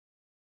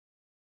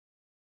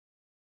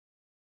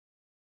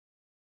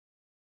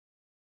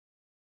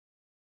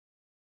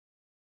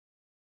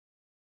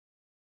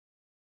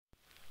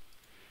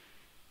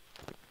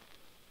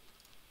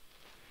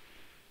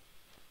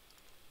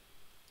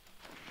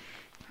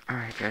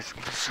Alright guys,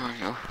 I'm gonna show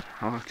you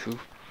how to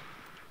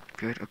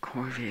build a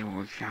card reader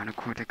working on a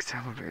cortex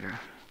elevator.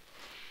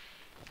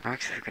 I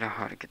actually figured out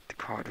how to get the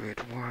card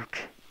reader to work.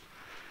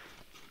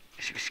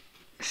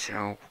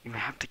 So you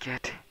have to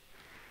get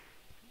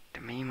the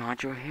main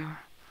module here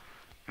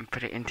and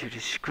put it into the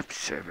script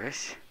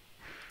service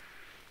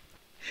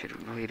so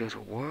the readers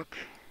will work.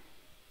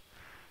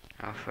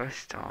 Now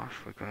first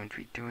off, we're going to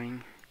be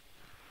doing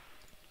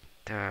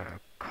the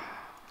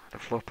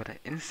floor button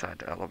inside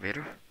the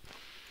elevator.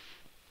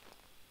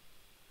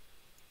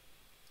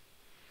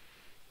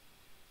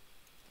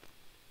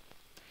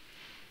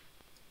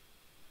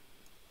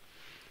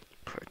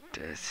 Put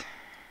this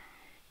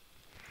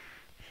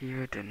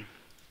here, then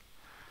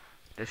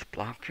this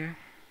block here.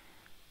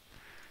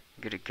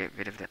 I'm gonna get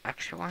rid of the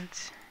extra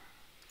ones,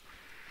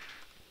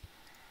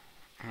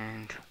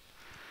 and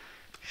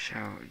so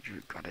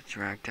you gotta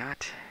drag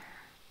that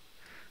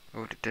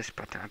over to this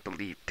button. I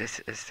believe this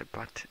is the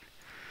button.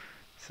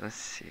 So let's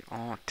see,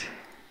 Alt.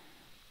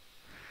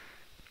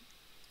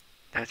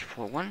 That's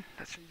floor 1.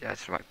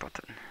 That's the right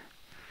button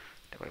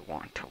that we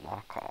want to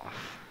lock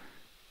off.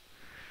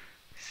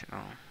 So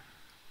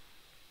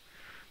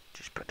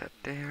just put that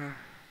there,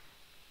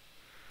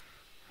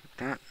 like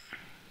that.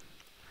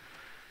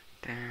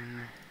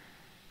 Then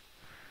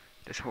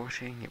this whole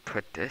thing, you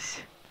put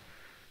this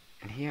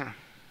in here.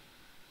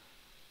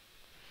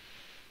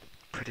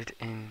 Put it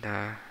in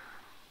the.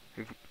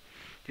 You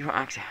don't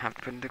actually have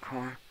to put it in the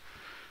car,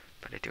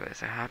 but I do it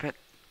as a habit.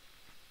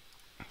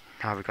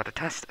 Now we gotta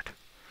test it.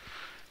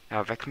 Now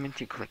I recommend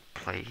you click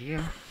play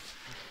here.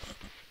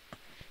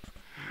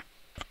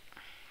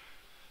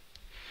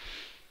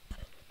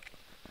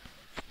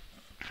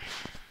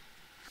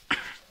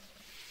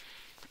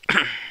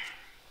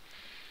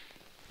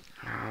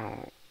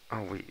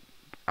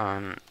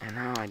 And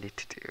now I need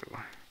to do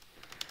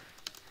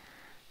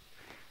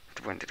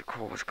when the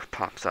call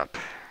pops up.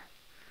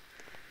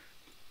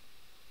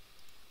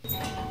 So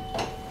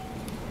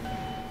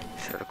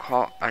the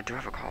call, I do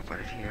have a call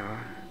button here.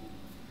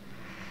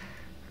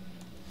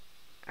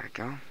 There we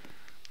go.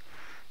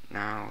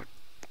 Now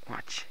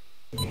watch.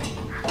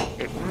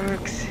 It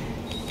works.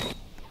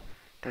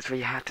 That's what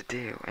you have to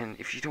do. And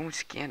if you don't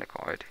scan the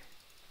card,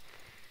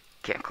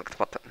 you can't click the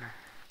button.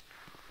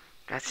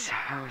 That's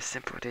how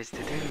simple it is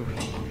to do.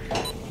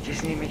 You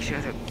just need to make sure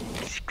the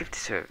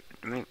script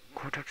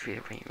cortex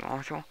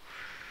READERMAINMODUle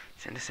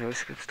is in the server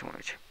script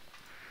storage.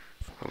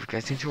 Hope you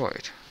guys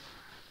enjoyed.